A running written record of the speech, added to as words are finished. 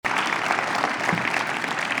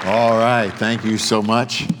All right, thank you so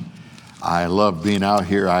much. I love being out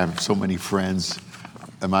here. I have so many friends.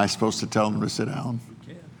 Am I supposed to tell them to sit down?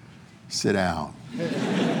 You can. Sit down.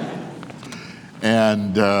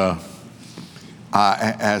 And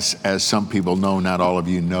as some people know, not all of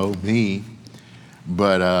you know me,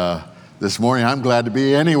 but this morning I'm glad to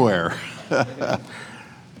be anywhere.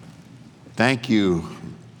 Thank you,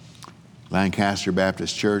 Lancaster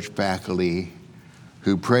Baptist Church faculty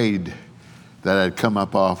who prayed that I'd come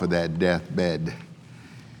up off of that deathbed.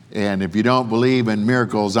 And if you don't believe in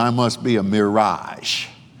miracles, I must be a mirage.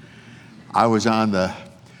 I was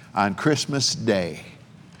on Christmas Day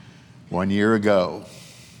 1 year ago.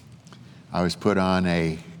 I was put on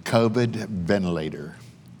a COVID ventilator.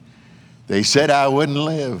 They said I wouldn't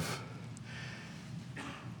live.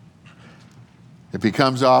 If he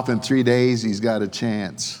comes off in 3 days, he's got a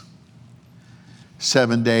chance.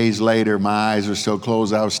 7 days later, my eyes were so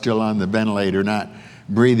closed, I was still on the ventilator, not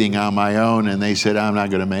breathing on my own, and they said, I'm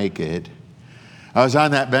not going to make it. I was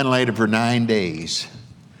on that ventilator for 9 days,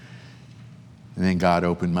 and then God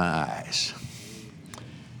opened my eyes.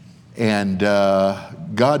 And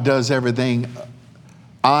God does everything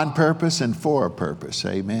on purpose and for a purpose,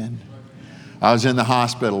 amen. I was in the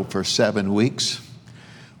hospital for 7 weeks.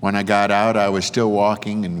 When I got out, I was still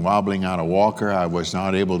walking and wobbling on a walker. I was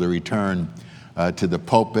not able to return to the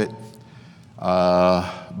pulpit,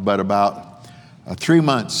 but about 3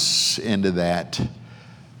 months into that,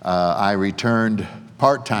 I returned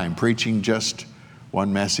part-time, preaching just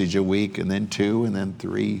one message a week, and then 2, and then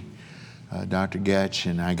 3, Dr. Getch,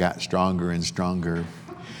 and I got stronger and stronger.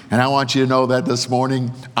 And I want you to know that this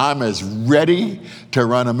morning, I'm as ready to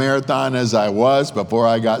run a marathon as I was before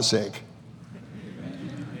I got sick.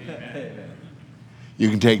 You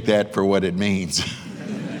can take that for what it means.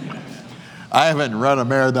 I haven't run a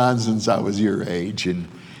marathon since I was your age,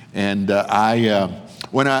 and I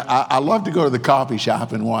love to go to the coffee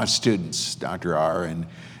shop and watch students, Dr. R,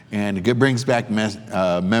 and it brings back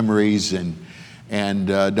memories, and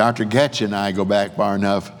Dr. Getch and I go back far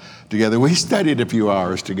enough together. We studied a few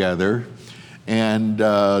hours together, and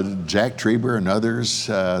Jack Treber and others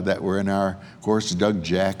that were in our course, Doug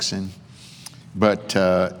Jackson. But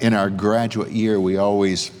in our graduate year, we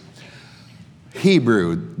always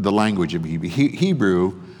Hebrew, the language of Hebrew.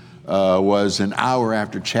 Hebrew was an hour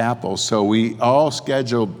after chapel, so we all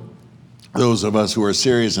scheduled, those of us who are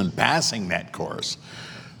serious in passing that course,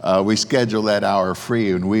 we scheduled that hour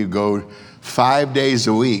free, and we go 5 days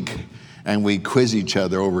a week, and we quiz each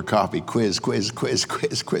other over coffee. Quiz, go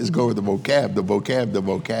over the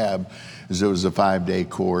vocab. It was a 5-day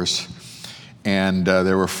course, and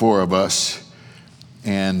there were 4 of us.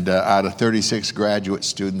 And out of 36 graduate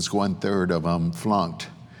students, 1/3 of them flunked.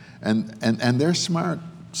 And they're smart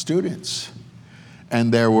students.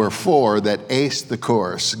 And there were 4 that aced the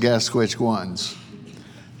course. Guess which ones?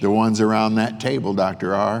 The ones around that table,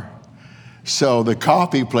 Dr. R. So the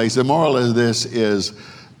coffee place, the moral of this is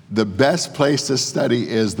the best place to study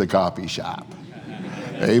is the coffee shop.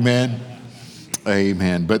 Amen.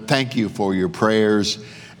 Amen. But thank you for your prayers.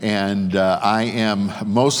 And I am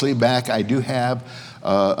mostly back. I do have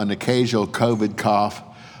an occasional COVID cough.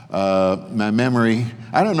 My memory,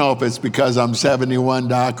 I don't know if it's because I'm 71,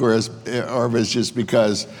 Doc, or if it's just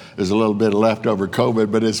because there's a little bit of leftover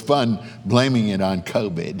COVID, but it's fun blaming it on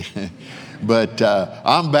COVID. But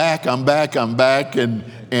I'm back, and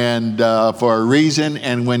for a reason,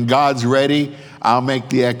 and when God's ready, I'll make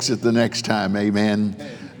the exit the next time, amen.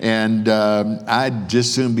 And I'd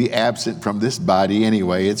just soon be absent from this body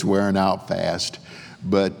anyway. It's wearing out fast.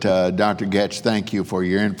 But Dr. Getch, thank you for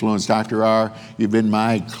your influence. Dr. R, you've been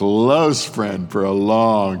my close friend for a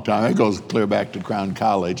long time. It goes clear back to Crown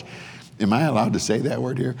College. Am I allowed to say that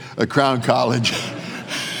word here? Crown College.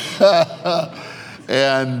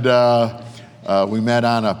 And we met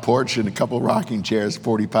on a porch in a couple rocking chairs.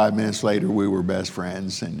 45 minutes later, we were best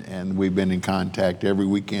friends, and we've been in contact every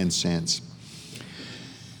weekend since.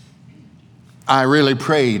 I really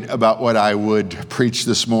prayed about what I would preach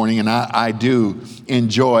this morning, and I do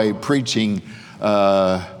enjoy preaching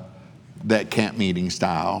that camp meeting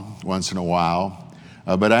style once in a while.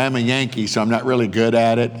 But I am a Yankee, so I'm not really good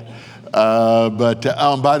at it.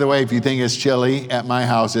 By the way, if you think it's chilly, at my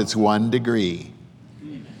house it's 1 degree.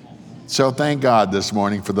 So thank God this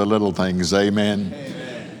morning for the little things, amen.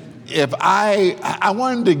 If I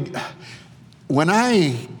wanted to, when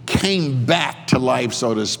I came back to life,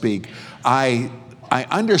 so to speak, I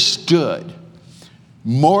understood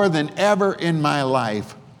more than ever in my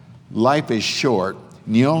life, life is short,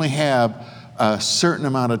 and you only have a certain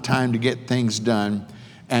amount of time to get things done.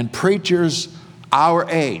 And preachers our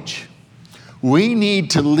age, We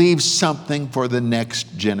need to leave something for the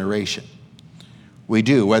next generation. We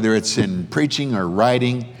do, whether it's in preaching or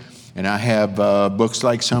writing, and I have books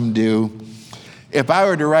like some do. If I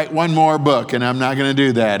were to write one more book, and I'm not going to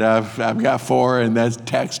do that, I've got 4, and that's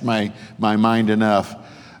taxed my mind enough.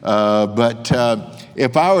 But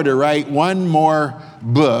if I were to write one more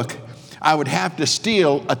book, I would have to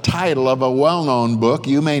steal a title of a well-known book.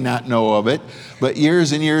 You may not know of it, but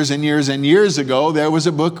years and years and years and years ago, there was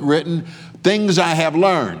a book written, Things I Have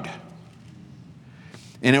Learned.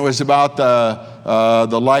 And it was about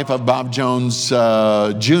the life of Bob Jones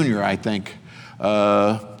Jr., I think.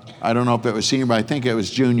 I don't know if it was senior, but I think it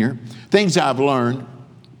was junior. Things I've Learned.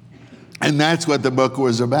 And that's what the book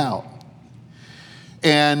was about.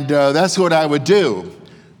 And that's what I would do.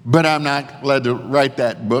 But I'm not led to write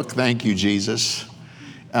that book. Thank you, Jesus.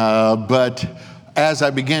 But as I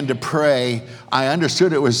began to pray, I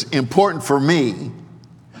understood it was important for me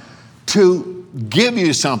to give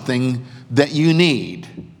you something that you need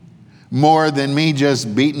more than me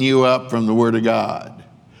just beating you up from the Word of God.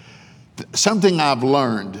 Something I've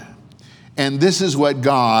learned, and this is what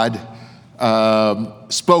God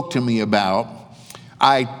spoke to me about.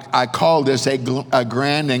 I call this a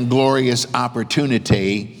grand and glorious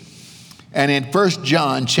opportunity. And in 1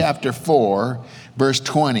 John chapter 4, verse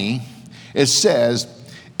 20, it says,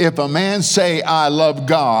 if a man say, I love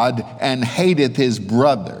God, and hateth his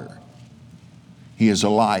brother, he is a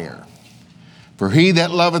liar. For he that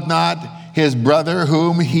loveth not his brother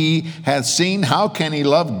whom he hath seen, how can he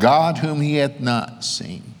love God whom he hath not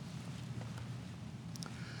seen?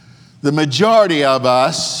 The majority of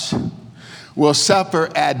us will suffer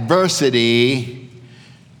adversity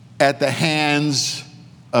at the hands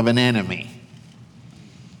of an enemy.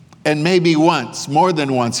 And maybe once, more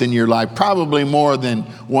than once in your life, probably more than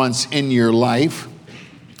once in your life.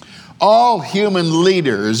 All human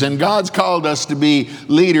leaders, and God's called us to be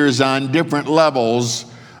leaders on different levels,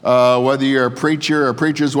 whether you're a preacher or a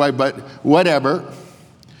preacher's wife, but whatever.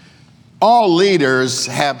 All leaders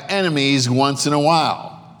have enemies once in a while.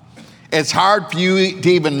 It's hard for you to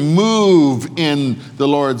even move in the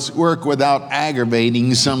Lord's work without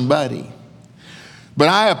aggravating somebody. But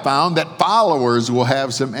I have found that followers will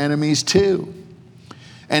have some enemies too.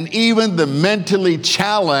 And even the mentally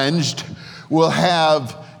challenged will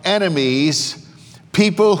have enemies,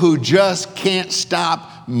 people who just can't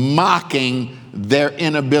stop mocking their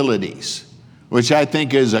inabilities, which I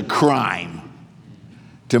think is a crime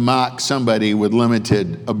to mock somebody with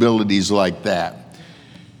limited abilities like that.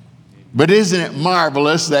 But isn't it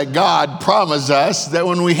marvelous that God promised us that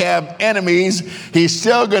when we have enemies, He's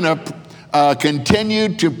still going to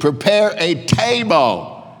continue to prepare a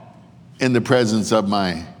table in the presence of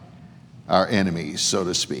our enemies, so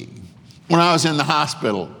to speak. When I was in the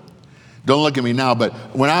hospital, don't look at me now, but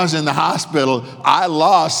when I was in the hospital, I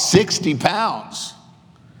lost 60 pounds.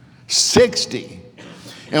 60.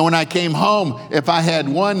 And when I came home, if I had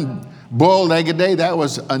one boiled egg a day, that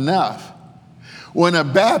was enough. When a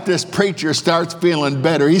Baptist preacher starts feeling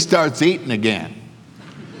better, he starts eating again.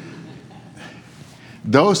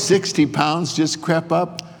 Those 60 pounds just crept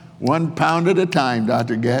up 1 pound at a time,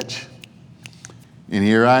 Dr. Getch. And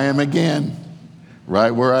here I am again,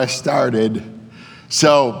 right where I started.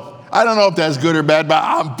 So I don't know if that's good or bad, but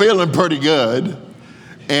I'm feeling pretty good.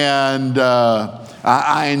 And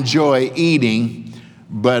I enjoy eating,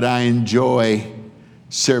 but I enjoy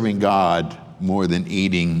serving God more than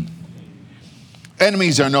eating.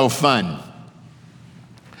 Enemies are no fun.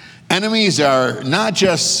 Enemies are not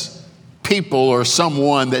just people or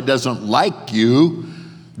someone that doesn't like you.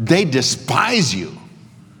 They despise you.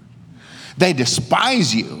 They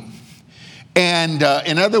despise you. And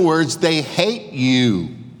in other words, they hate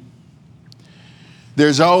you.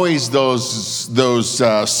 There's always those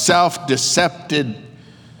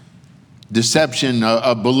deception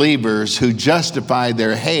of believers who justify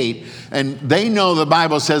their hate, and they know the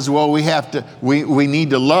Bible says, well, we need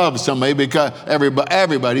to love somebody, because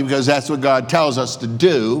everybody, because that's what God tells us to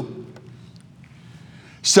do.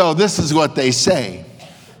 So this is what they say.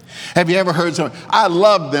 Have you ever heard someone, I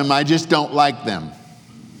love them, I just don't like them?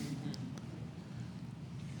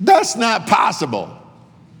 That's not possible.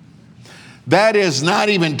 That is not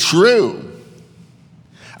even true.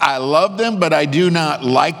 I love them, but I do not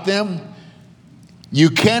like them. You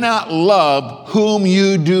cannot love whom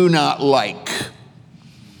you do not like.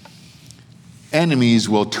 Enemies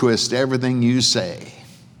will twist everything you say.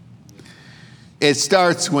 It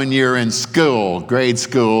starts when you're in school, grade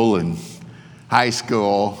school and high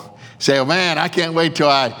school. Say, oh man, I can't wait till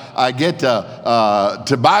I get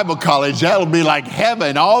to Bible college. That'll be like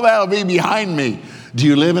heaven. All that'll be behind me. Do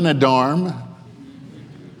you live in a dorm?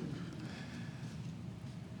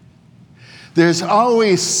 There's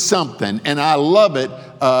always something, and I love it.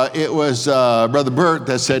 It was Brother Bert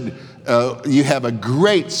that said, you have a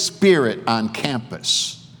great spirit on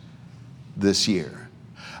campus this year.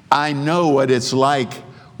 I know what it's like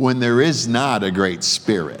when there is not a great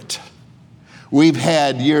spirit. We've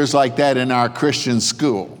had years like that in our Christian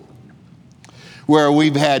school, where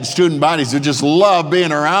we've had student bodies who just love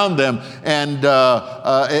being around them, and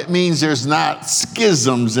it means there's not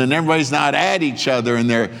schisms and everybody's not at each other, and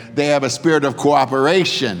they have a spirit of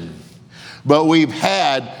cooperation. But we've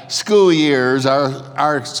had school years,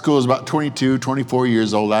 our school is about 22, 24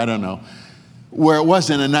 years old, I don't know, where it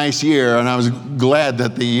wasn't a nice year, and I was glad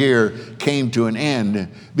that the year came to an end,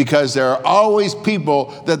 because there are always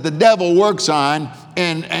people that the devil works on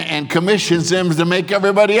and commissions them to make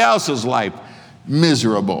everybody else's life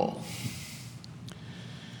miserable.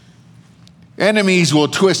 Enemies will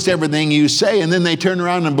twist everything you say, and then they turn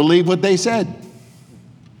around and believe what they said.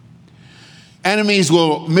 Enemies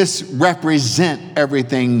will misrepresent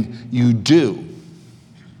everything you do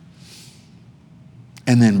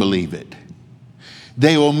and then believe it.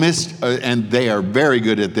 They will and they are very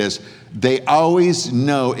good at this. They always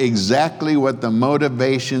know exactly what the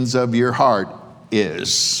motivations of your heart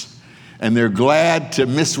is, and they're glad to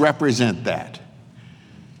misrepresent that.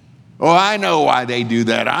 Oh, I know why they do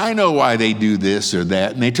that. I know why they do this or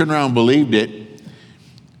that. And they turn around and believed it.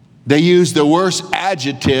 They use the worst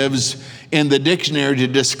adjectives in the dictionary to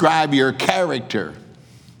describe your character.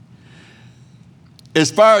 As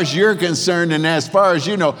far as you're concerned, and as far as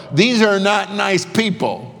you know, these are not nice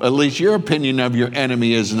people. At least your opinion of your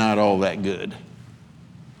enemy is not all that good.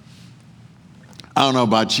 I don't know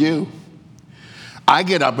about you. I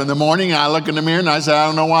get up in the morning and I look in the mirror and I say, I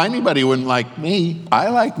don't know why anybody wouldn't like me. I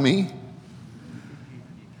like me.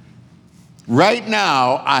 Right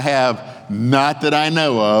now, I have, not that I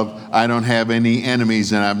know of, I don't have any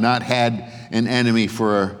enemies, and I've not had an enemy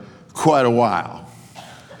for quite a while.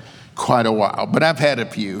 Quite a while. But I've had a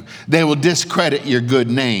few. They will discredit your good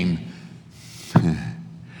name.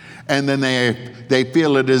 And then they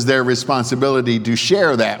feel it is their responsibility to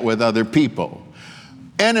share that with other people.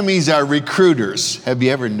 Enemies are recruiters. Have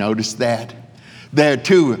you ever noticed that? They're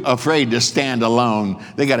too afraid to stand alone.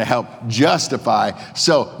 They got to help justify.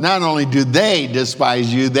 So not only do they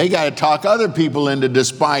despise you, they got to talk other people into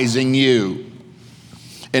despising you.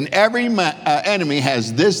 And every enemy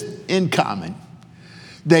has this in common.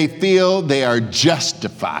 They feel they are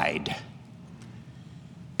justified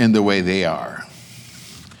in the way they are.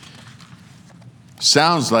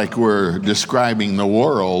 Sounds like we're describing the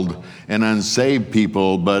world and unsaved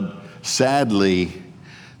people, but sadly,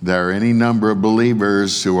 there are any number of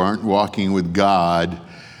believers who aren't walking with God,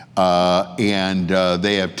 and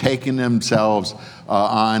they have taken themselves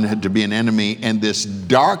on to be an enemy, and this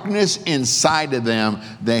darkness inside of them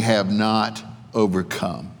they have not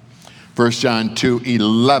overcome. 1 John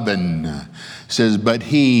 2:11 says, but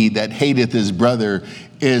he that hateth his brother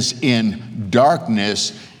is in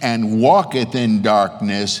darkness, and walketh in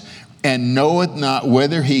darkness, and knoweth not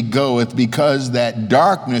whither he goeth, because that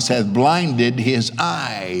darkness hath blinded his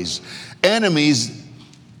eyes. Enemies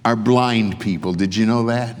are blind people. Did you know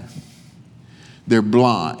that? They're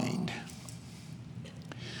blind.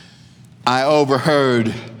 I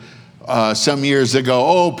overheard some years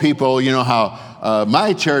ago, people, you know how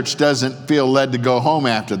my church doesn't feel led to go home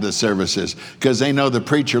after the services because they know the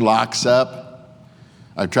preacher locks up.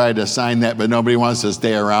 I've tried to assign that, but nobody wants to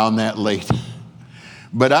stay around that late.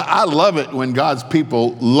 But I love it when God's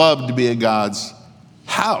people love to be at God's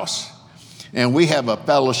house. And we have a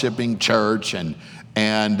fellowshipping church, and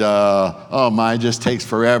it just takes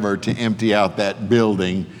forever to empty out that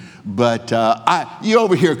building. But you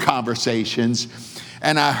overhear conversations,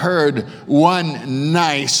 and I heard one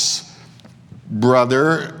nice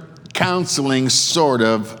brother counseling sort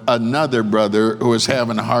of another brother who was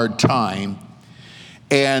having a hard time.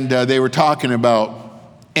 And they were talking about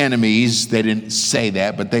enemies. They didn't say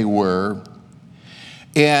that, but they were.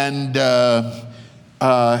 And the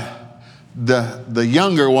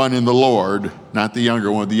younger one in the Lord, not the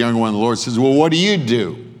younger one, the younger one in the Lord says, well, what do you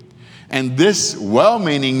do? And this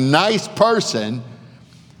well-meaning, nice person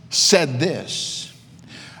said this,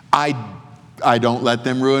 I don't let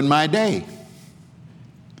them ruin my day.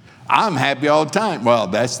 I'm happy all the time. Well,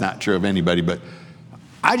 that's not true of anybody, but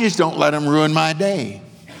I just don't let them ruin my day.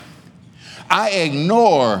 I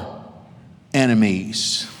ignore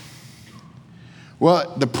enemies.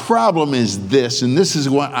 Well, the problem is this, and this is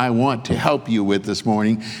what I want to help you with this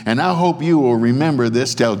morning, and I hope you will remember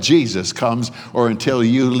this till Jesus comes or until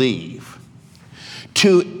you leave.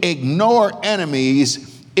 To ignore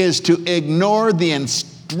enemies is to ignore the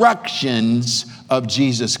instructions of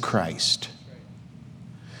Jesus Christ.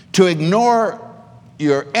 To ignore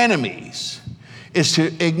your enemies is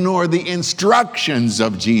to ignore the instructions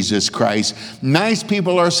of Jesus Christ. Nice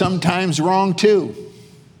people are sometimes wrong too.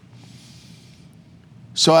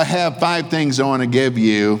 So I have 5 things I want to give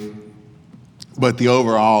you, but the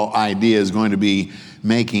overall idea is going to be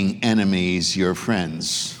making enemies your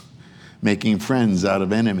friends. Making friends out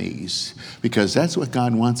of enemies, because that's what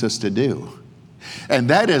God wants us to do. And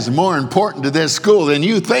that is more important to this school than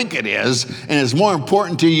you think it is, and it's more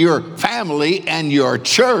important to your family and your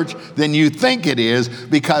church than you think it is,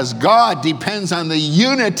 because God depends on the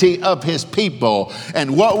unity of His people,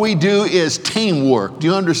 and what we do is teamwork. Do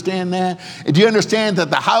you understand that? Do you understand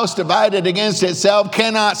that the house divided against itself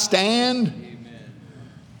cannot stand? Amen.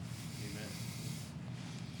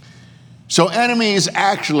 So enemies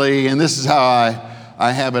actually, and this is how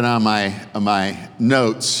I have it on my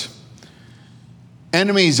notes,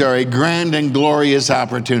 enemies are a grand and glorious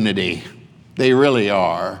opportunity. They really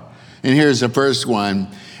are. And here's the first one.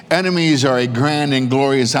 Enemies are a grand and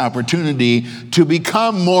glorious opportunity to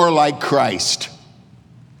become more like Christ.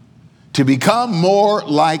 To become more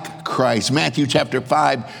like Christ. Matthew chapter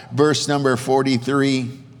 5, verse number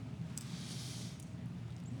 43.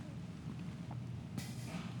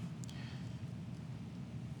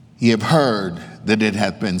 Ye have heard that it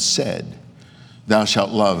hath been said, thou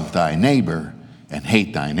shalt love thy neighbor and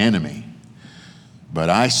hate thine enemy. But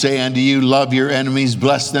I say unto you, love your enemies,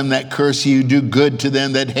 bless them that curse you, do good to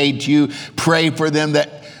them that hate you, pray for them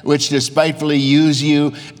which despitefully use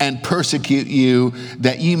you and persecute you,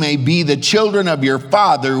 that ye may be the children of your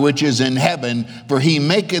Father which is in heaven. For he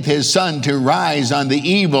maketh his sun to rise on the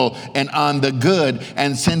evil and on the good,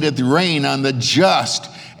 and sendeth rain on the just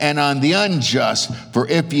and on the unjust. For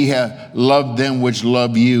if ye have loved them which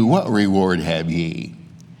love you, what reward have ye?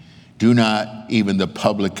 Do not even the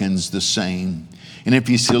publicans the same? And if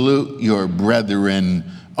ye salute your brethren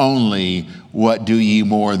only, what do ye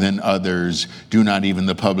more than others? Do not even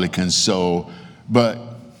the publicans so? But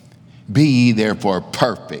be ye therefore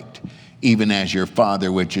perfect, even as your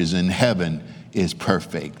Father which is in heaven is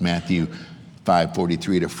perfect. Matthew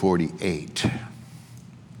 5:43-48.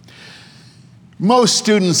 Most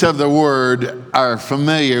students of the Word are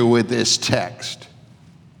familiar with this text.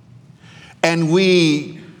 And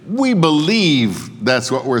we believe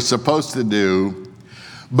that's what we're supposed to do,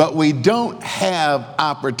 but we don't have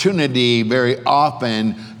opportunity very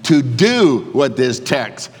often to do what this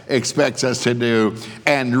text expects us to do.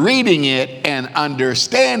 And reading it and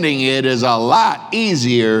understanding it is a lot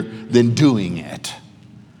easier than doing it.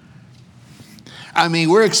 I mean,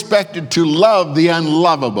 we're expected to love the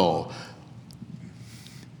unlovable.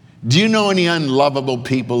 Do you know any unlovable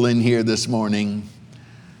people in here this morning?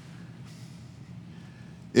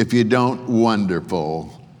 If you don't,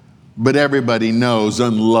 wonderful. But everybody knows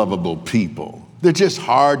unlovable people. They're just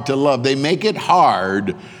hard to love. They make it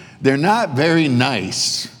hard. They're not very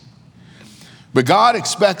nice. But God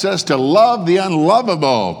expects us to love the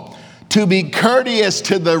unlovable, to be courteous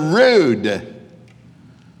to the rude,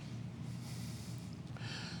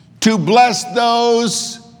 to bless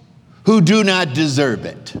those who do not deserve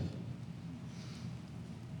it,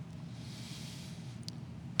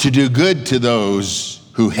 to do good to those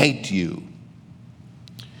who hate you,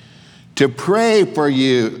 to pray for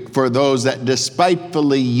those that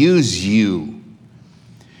despitefully use you,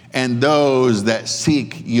 and those that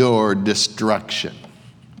seek your destruction.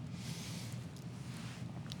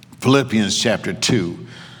 Philippians chapter 2,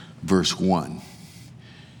 verse 1.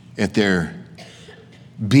 If there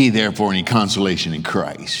be therefore any consolation in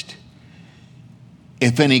Christ,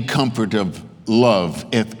 if any comfort of love,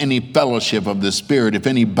 if any fellowship of the Spirit, if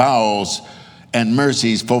any bowels and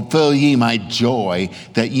mercies, fulfill ye my joy,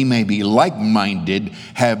 that ye may be like-minded,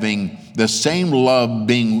 having the same love,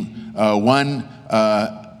 being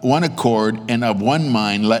one accord and of one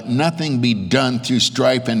mind. Let nothing be done through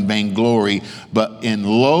strife and vainglory, but in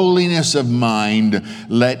lowliness of mind,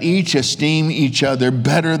 let each esteem each other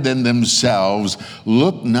better than themselves.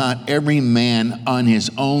 Look not every man on his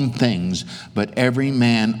own things, but every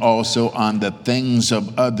man also on the things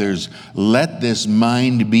of others. Let this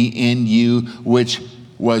mind be in you, which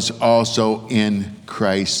was also in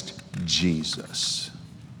Christ Jesus.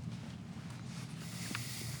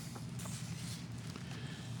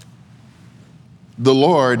 The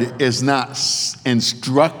Lord is not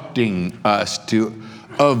instructing us to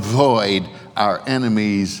avoid our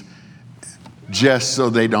enemies just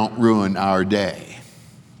so they don't ruin our day.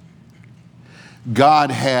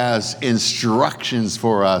 God has instructions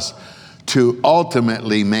for us to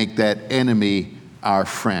ultimately make that enemy our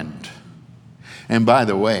friend. And by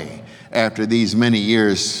the way, after these many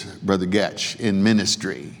years, Brother Getch, in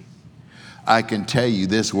ministry, I can tell you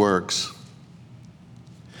this works.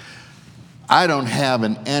 I don't have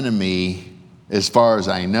an enemy, as far as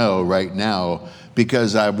I know right now,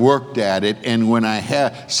 because I've worked at it. And when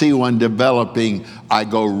I see one developing, I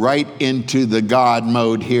go right into the God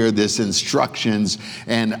mode here, this instructions,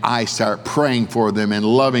 and I start praying for them and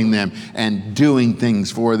loving them and doing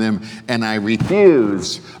things for them. And I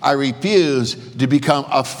refuse to become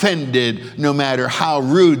offended no matter how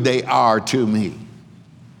rude they are to me.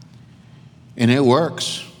 And it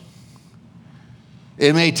works.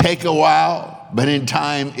 It may take a while, but in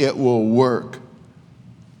time it will work.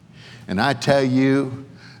 And I tell you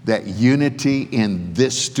that unity in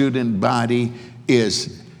this student body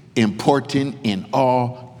is important in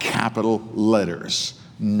all capital letters,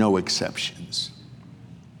 no exceptions.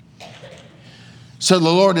 So the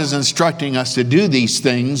Lord is instructing us to do these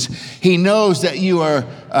things. He knows that you are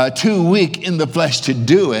too weak in the flesh to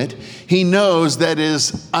do it. He knows that it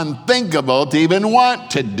is unthinkable to even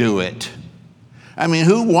want to do it. I mean,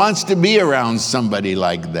 who wants to be around somebody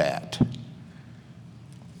like that?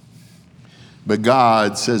 But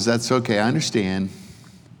God says, that's okay, I understand.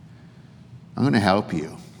 I'm going to help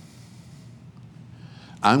you.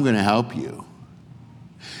 I'm going to help you.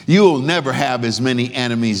 You will never have as many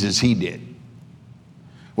enemies as he did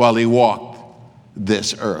while he walked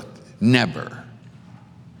this earth. Never.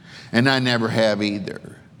 And I never have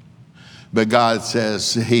either. But God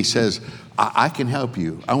says, he says, I can help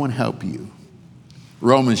you. I want to help you.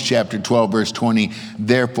 Romans chapter 12, verse 20,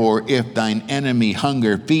 therefore, if thine enemy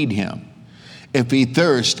hunger, feed him. If he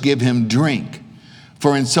thirst, give him drink.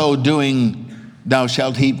 For in so doing, thou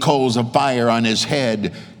shalt heap coals of fire on his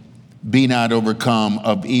head. Be not overcome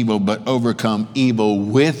of evil, but overcome evil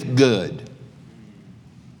with good.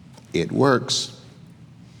 It works.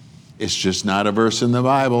 It's just not a verse in the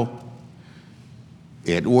Bible.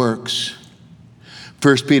 It works.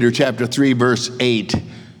 1 Peter chapter 3, verse 8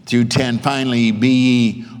 through 10. Finally, be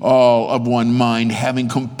ye all of one mind, having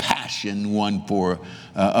compassion one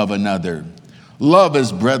of another. Love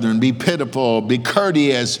as brethren, be pitiful, be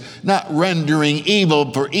courteous, not rendering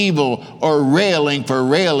evil for evil or railing for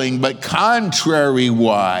railing, but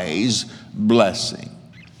contrariwise blessing,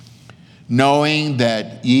 knowing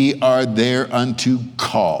that ye are thereunto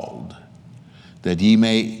called, that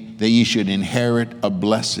ye should inherit a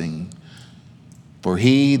blessing. For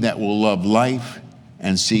he that will love life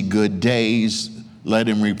and see good days, let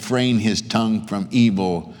him refrain his tongue from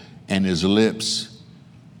evil and his lips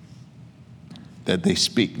that they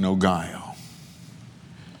speak no guile.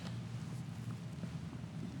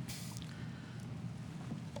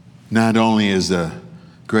 Not only is a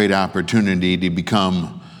great opportunity to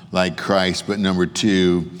become like Christ, but number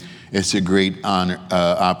two, it's a great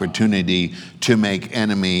opportunity to make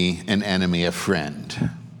an enemy a friend.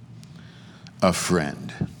 A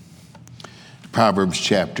friend. Proverbs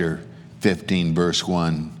chapter 15, verse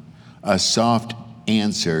 1. A soft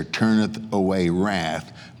answer turneth away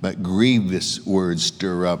wrath, but grievous words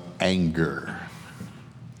stir up anger.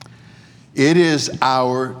 It is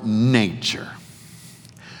our nature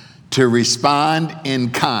to respond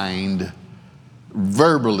in kind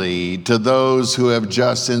verbally to those who have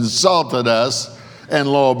just insulted us, and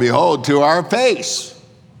lo and behold, to our face.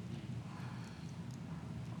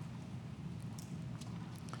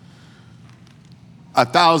 A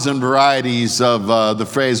thousand varieties of the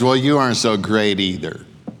phrase, well, you aren't so great either.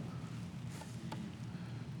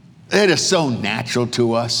 It is so natural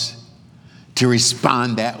to us to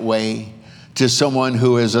respond that way to someone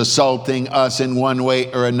who is assaulting us in one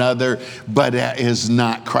way or another, but that is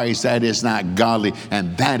not Christ, that is not godly,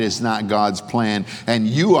 and that is not God's plan. And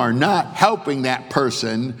you are not helping that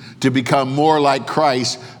person to become more like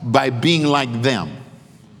Christ by being like them.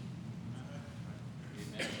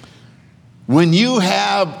 When you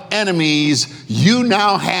have enemies, you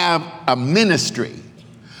now have a ministry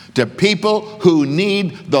to people who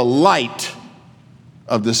need the light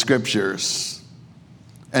of the scriptures.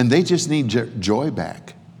 And they just need joy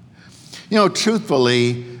back. You know,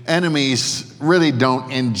 truthfully, enemies really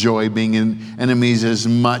don't enjoy being enemies as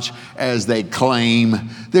much as they claim.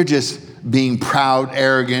 They're just being proud,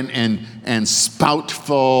 arrogant, and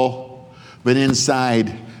spoutful, but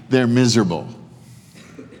inside they're miserable.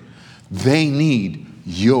 They need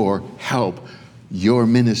your help, your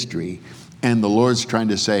ministry. And the Lord's trying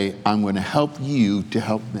to say, I'm going to help you to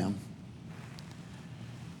help them.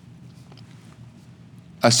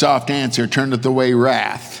 A soft answer turneth away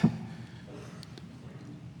wrath.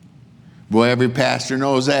 Boy, every pastor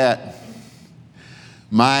knows that.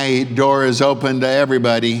 My door is open to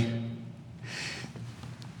everybody.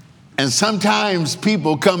 And sometimes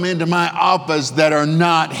people come into my office that are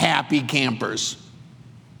not happy campers.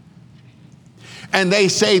 And they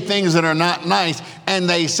say things that are not nice, and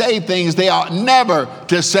they say things they ought never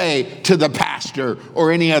to say to the pastor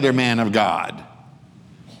or any other man of God.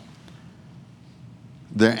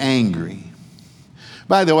 They're angry.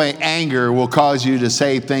 By the way, anger will cause you to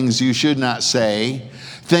say things you should not say,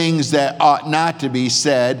 things that ought not to be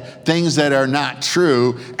said, things that are not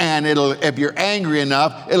true, and if you're angry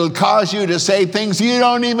enough, it'll cause you to say things you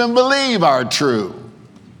don't even believe are true.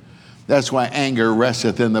 That's why anger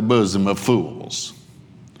resteth in the bosom of fools.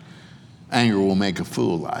 Anger will make a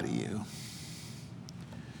fool out of you.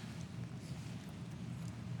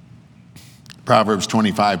 Proverbs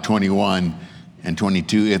 25:21 and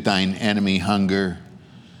 22, if thine enemy hunger,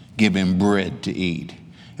 give him bread to eat.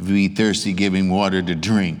 If he be thirsty, give him water to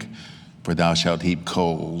drink. For thou shalt heap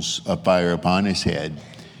coals of fire upon his head,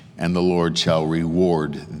 and the Lord shall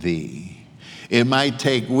reward thee. It might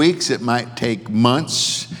take weeks, it might take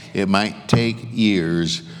months, it might take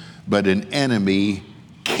years, but an enemy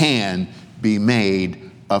can be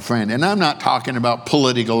made a friend. And I'm not talking about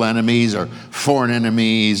political enemies or foreign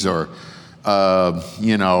enemies or,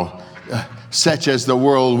 such as the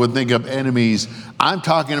world would think of enemies. I'm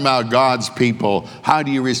talking about God's people. How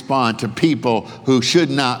do you respond to people who should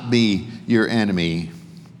not be your enemy?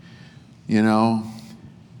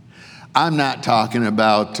 I'm not talking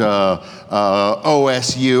about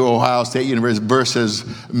OSU, Ohio State University, versus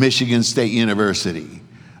Michigan State University.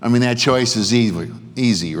 I mean, that choice is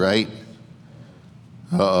easy, right?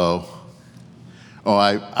 Uh-oh. Oh,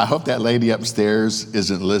 I hope that lady upstairs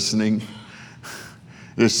isn't listening.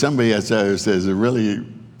 There's somebody that says, really,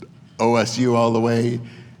 OSU all the way,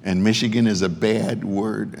 and Michigan is a bad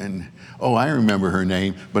word. And, I remember her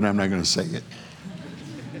name, but I'm not going to say it.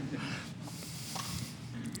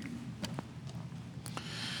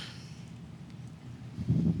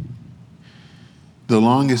 The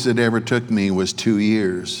longest it ever took me was 2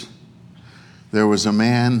 years. There was a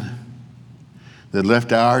man that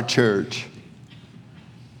left our church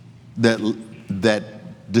that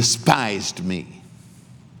despised me,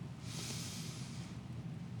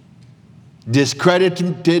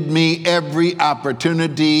 discredited me every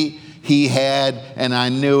opportunity he had, and I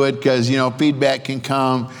knew it because, feedback can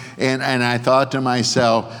come. And I thought to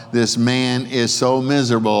myself, this man is so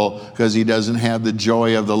miserable because he doesn't have the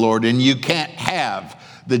joy of the Lord. And you can't have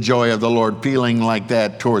the joy of the Lord feeling like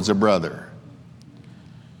that towards a brother.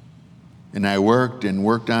 And I worked and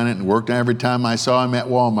worked on it and worked on it every time I saw him at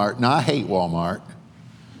Walmart. Now, I hate Walmart.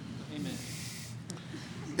 Amen.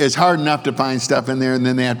 It's hard enough to find stuff in there, and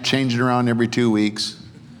then they have to change it around every 2 weeks.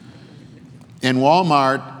 And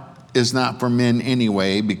Walmart is not for men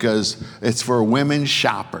anyway, because it's for women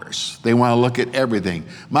shoppers. They want to look at everything.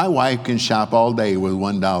 My wife can shop all day with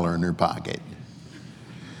 $1 in her pocket.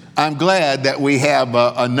 I'm glad that we have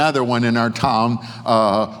another one in our town,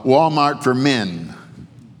 Walmart for men.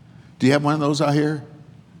 Do you have one of those out here?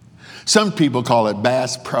 Some people call it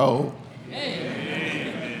Bass Pro.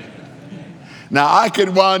 Now, I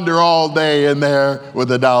could wander all day in there with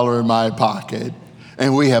 $1 in my pocket.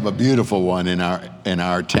 And we have a beautiful one in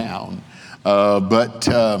our town.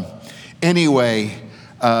 Anyway,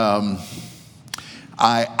 I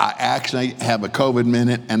actually have a COVID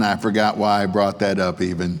minute, and I forgot why I brought that up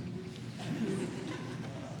even.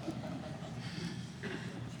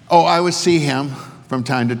 I would see him from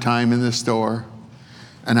time to time in the store,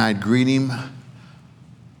 and I'd greet him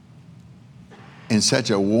in such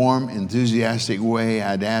a warm, enthusiastic way.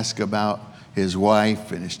 I'd ask about his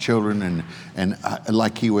wife and his children, and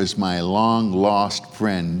like he was my long-lost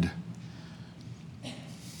friend.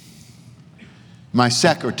 My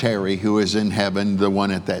secretary, who was in heaven, the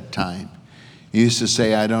one at that time, used to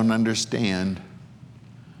say, I don't understand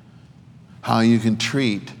how you can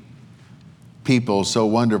treat people so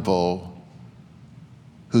wonderful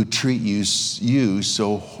who treat you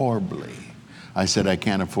so horribly. I said, I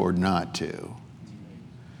can't afford not to.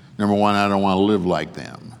 Number one, I don't want to live like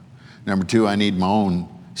them. Number two, I need my own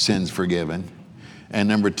sins forgiven. And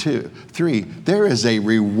number three, there is a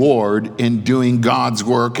reward in doing God's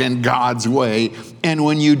work in God's way. And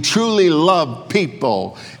when you truly love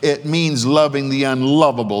people, it means loving the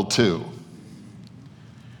unlovable too.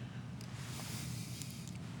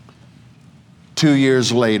 2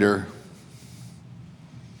 years later,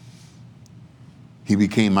 he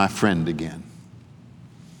became my friend again.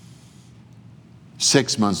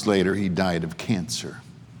 6 months later, he died of cancer.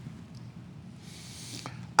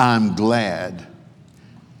 I'm glad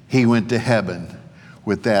he went to heaven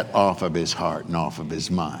with that off of his heart and off of his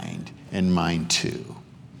mind, and mine too.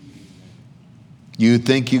 You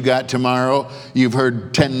think you got tomorrow? You've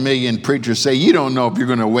heard 10 million preachers say, you don't know if you're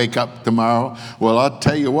going to wake up tomorrow. Well, I'll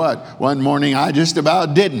tell you what, one morning I just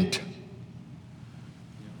about didn't.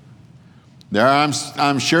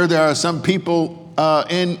 I'm sure there are some people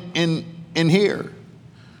in here.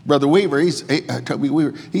 Brother Weaver, Toby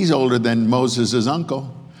Weaver, he's older than Moses'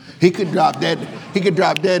 uncle. He could drop dead. He could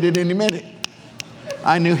drop dead at any minute.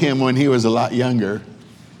 I knew him when he was a lot younger.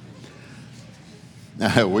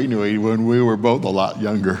 We knew him when we were both a lot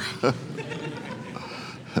younger.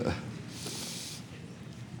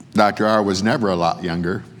 Dr. R was never a lot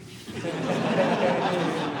younger.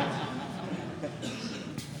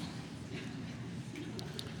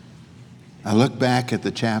 I look back at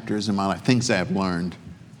the chapters in my life, things I've learned.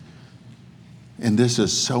 And this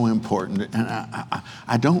is so important. And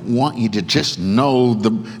I don't want you to just know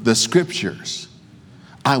the scriptures.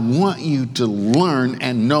 I want you to learn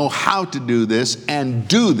and know how to do this and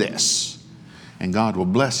do this. And God will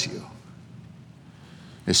bless you.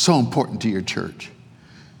 It's so important to your church.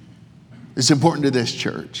 It's important to this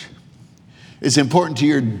church. It's important to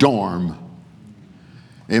your dorm.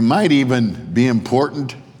 It might even be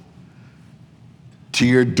important to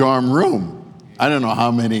your dorm room. I don't know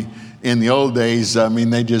how many in the old days, I mean,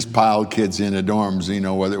 they just piled kids into dorms,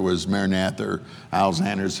 whether it was Maranatha or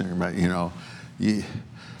Alexanderson,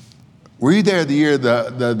 were you there the year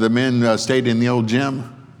the men stayed in the old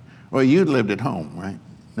gym? Well, you lived at home, right?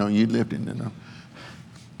 No, you lived in the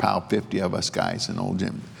pile 50 of us guys in old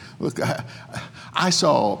gym. Look, I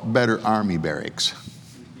saw better army barracks.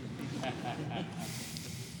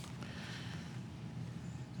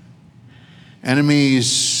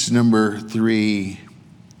 Enemies, number 3,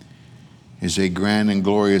 is a grand and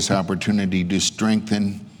glorious opportunity to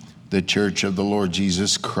strengthen the church of the Lord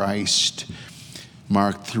Jesus Christ.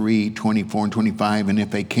 Mark 3:24 and 25, and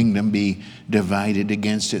if a kingdom be divided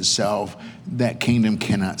against itself, that kingdom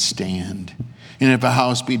cannot stand. And if a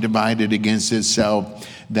house be divided against itself,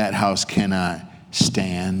 that house cannot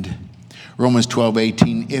stand. Romans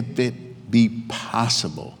 12:18, if it be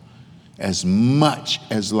possible, as much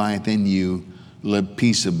as lieth in you, live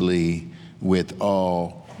peaceably with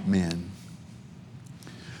all men.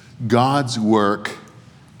 God's work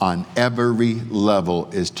on every level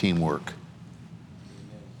is teamwork.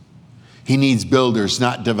 He needs builders,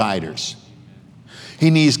 not dividers. He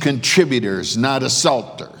needs contributors, not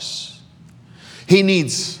assaulters. He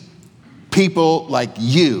needs people like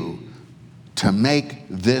you to make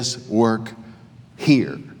this work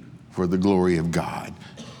here for the glory of God.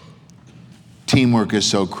 Teamwork is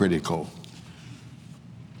so critical.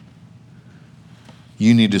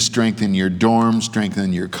 You need to strengthen your dorm,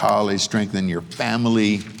 strengthen your college, strengthen your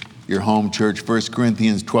family, your home church. 1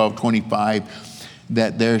 Corinthians 12:25,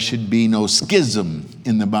 that there should be no schism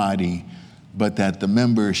in the body, but that the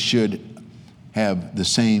members should have the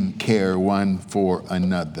same care one for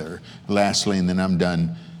another. Lastly, and then I'm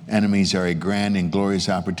done, enemies are a grand and glorious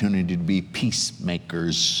opportunity to be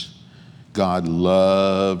peacemakers. God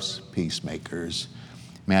loves peacemakers.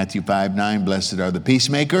 Matthew 5:9, blessed are the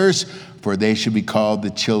peacemakers, for they should be called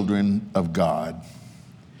the children of God.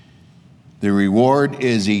 The reward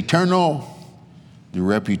is eternal. The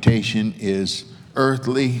reputation is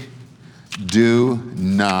earthly. Do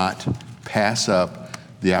not pass up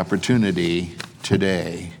the opportunity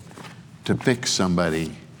today to fix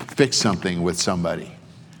something with somebody.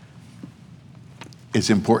 It's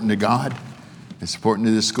important to God. It's important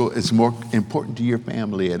to the school. It's more important to your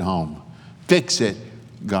family at home. Fix it.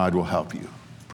 God will help you.